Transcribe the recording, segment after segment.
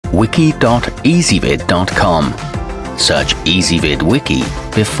wiki.ezvid.com. Search Ezvid Wiki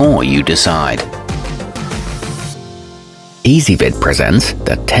before you decide. Ezvid presents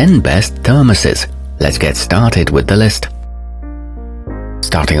the 10 best thermoses. Let's get started with the list.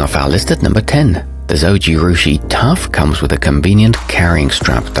 Starting off our list at number 10. The zojirushi tuff comes with a convenient carrying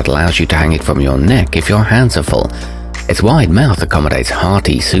strap that allows you to hang it from your neck if your hands are full. Its wide mouth accommodates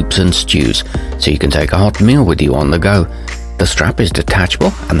hearty soups and stews, so you can take a hot meal with you on the go. The strap is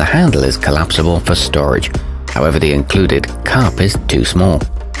detachable and the handle is collapsible for storage. However, the included cup is too small.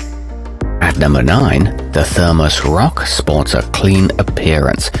 At number 9, the thermos rock sports a clean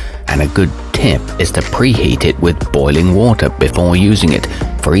appearance, and a good tip is to preheat it with boiling water before using it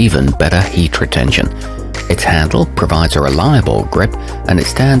for even better heat retention. Its handle provides a reliable grip and it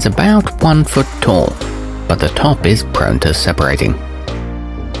stands about 1 foot tall, but the top is prone to separating.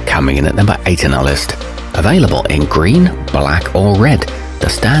 Coming in at number 8 in our list. Available in green, black or red, the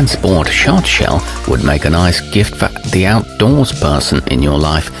Stansport shotshell would make a nice gift for the outdoors person in your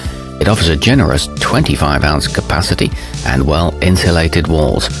life. It offers a generous 25-ounce capacity and well-insulated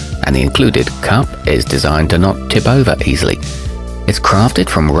walls, and the included cup is designed to not tip over easily. It's crafted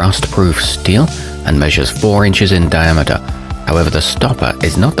from rust-proof steel and measures 4 inches in diameter. However, the stopper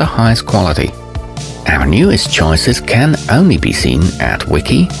is not the highest quality. Our newest choices can only be seen at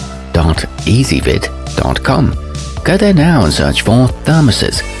wiki.ezvid.com. Go there now and search for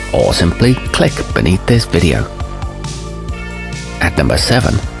thermoses, or simply click beneath this video. At number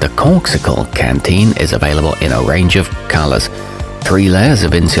 7, the corkcicle canteen is available in a range of colors. 3 layers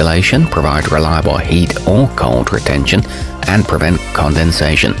of insulation provide reliable heat or cold retention and prevent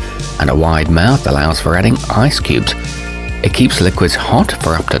condensation, and a wide mouth allows for adding ice cubes. It keeps liquids hot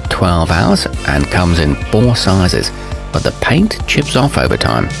for up to 12 hours and comes in 4 sizes, but the paint chips off over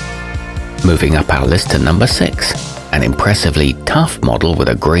time. Moving up our list to number 6, an impressively tough model with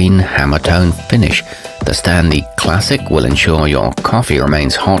a green hammer tone finish. The Stanley Classic will ensure your coffee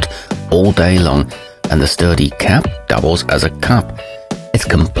remains hot all day long, and the sturdy cap doubles as a cup. It's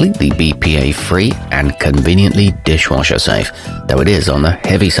completely BPA free and conveniently dishwasher safe, though it is on the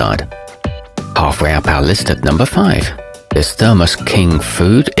heavy side. Halfway up our list at number 5. This Thermos King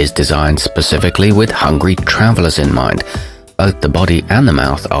food is designed specifically with hungry travelers in mind. Both the body and the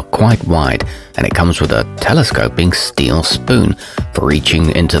mouth are quite wide, and it comes with a telescoping steel spoon for reaching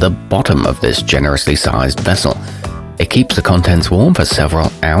into the bottom of this generously sized vessel. It keeps the contents warm for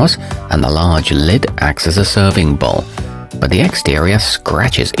several hours, and the large lid acts as a serving bowl, but the exterior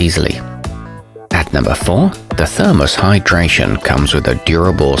scratches easily. At number 4, the Thermos Hydration comes with a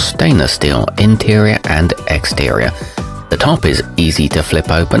durable stainless steel interior and exterior. The top is easy to flip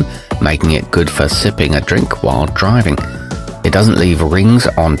open, making it good for sipping a drink while driving. It doesn't leave rings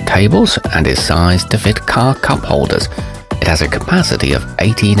on tables and is sized to fit car cup holders. It has a capacity of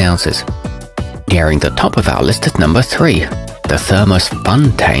 18 ounces. Nearing the top of our list at number 3, the Thermos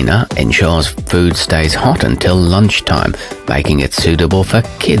funtainer ensures food stays hot until lunchtime, making it suitable for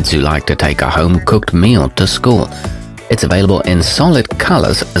kids who like to take a home-cooked meal to school. It's available in solid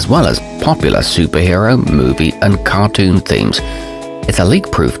colors as well as popular superhero, movie and cartoon themes. It's a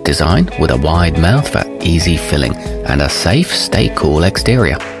leak-proof design with a wide mouth for easy filling and a safe, stay-cool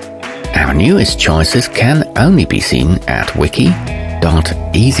exterior. Our newest choices can only be seen at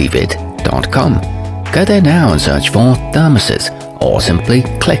wiki.ezvid.com. Go there now and search for thermoses, or simply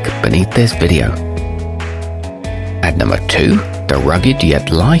click beneath this video. At number 2, the rugged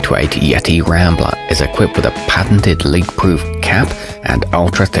yet lightweight Yeti Rambler is equipped with a patented leak-proof cap and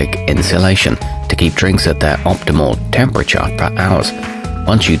ultra-thick insulation to keep drinks at their optimal temperature for hours.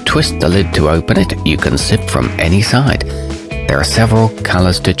 Once you twist the lid to open it, you can sip from any side. There are several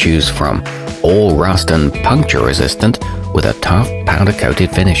colors to choose from, all rust and puncture resistant, with a tough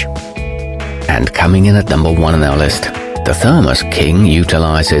powder-coated finish. And coming in at number 1 on our list, the Thermos King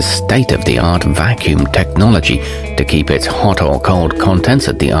utilizes state-of-the-art vacuum technology to keep its hot or cold contents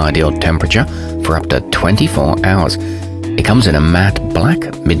at the ideal temperature for up to 24 hours. It comes in a matte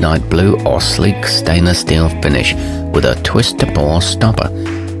black, midnight blue or sleek stainless steel finish with a twist-to-pour stopper.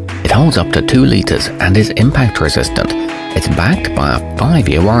 It holds up to 2 liters and is impact resistant. It's backed by a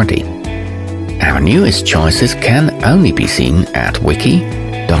 5-year warranty. Our newest choices can only be seen at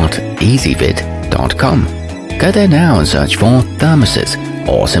wiki.ezvid.com. Go there now and search for thermoses,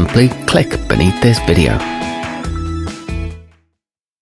 or simply click beneath this video.